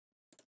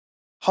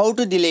How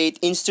to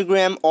delete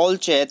Instagram all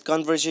chat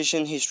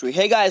conversation history.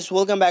 Hey guys,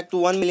 welcome back to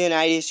 1 Million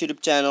Ideas YouTube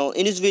channel.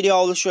 In this video,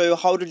 I will show you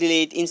how to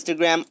delete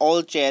Instagram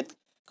all chat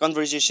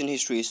conversation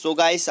history. So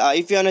guys,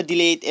 if you wanna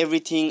delete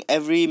everything,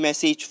 every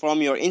message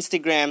from your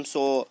Instagram,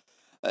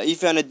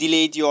 if you wanna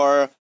delete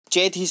your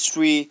chat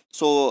history,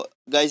 so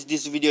guys,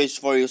 this video is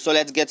for you. So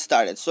let's get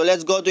started. So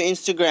let's go to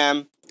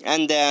Instagram,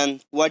 and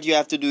then what you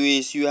have to do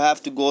is you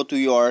have to go to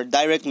your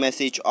direct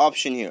message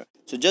option here.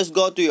 So just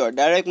go to your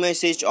direct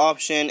message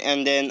option,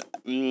 and then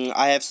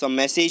I have some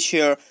message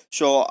here,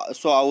 so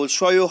I will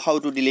show you how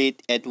to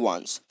delete at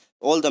once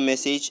all the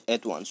message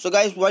at once. So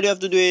guys, what you have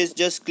to do is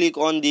just click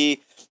on the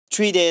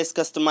 3 days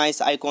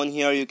customize icon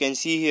here, you can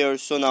see here.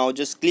 So now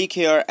just click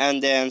here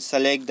and then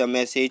select the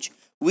message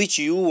which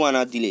you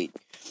wanna delete.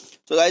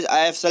 So guys, I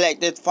have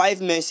selected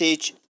 5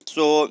 message,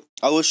 so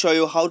I will show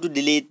you how to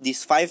delete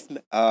these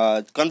 5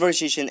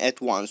 conversation at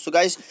once. So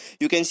guys,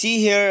 you can see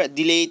here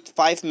delete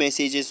 5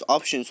 messages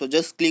option. So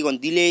just click on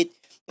delete,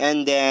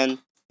 and then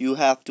you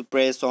have to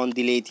press on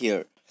delete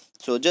here.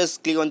 So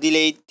just click on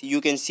delete, you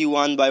can see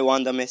one by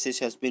one the message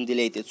has been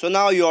deleted. So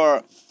now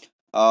your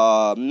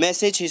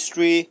message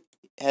history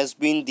has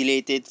been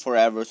deleted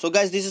forever. So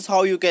guys, this is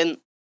how you can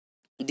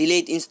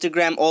delete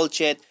Instagram all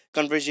chat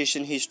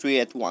conversation history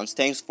at once.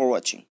 Thanks for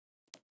watching.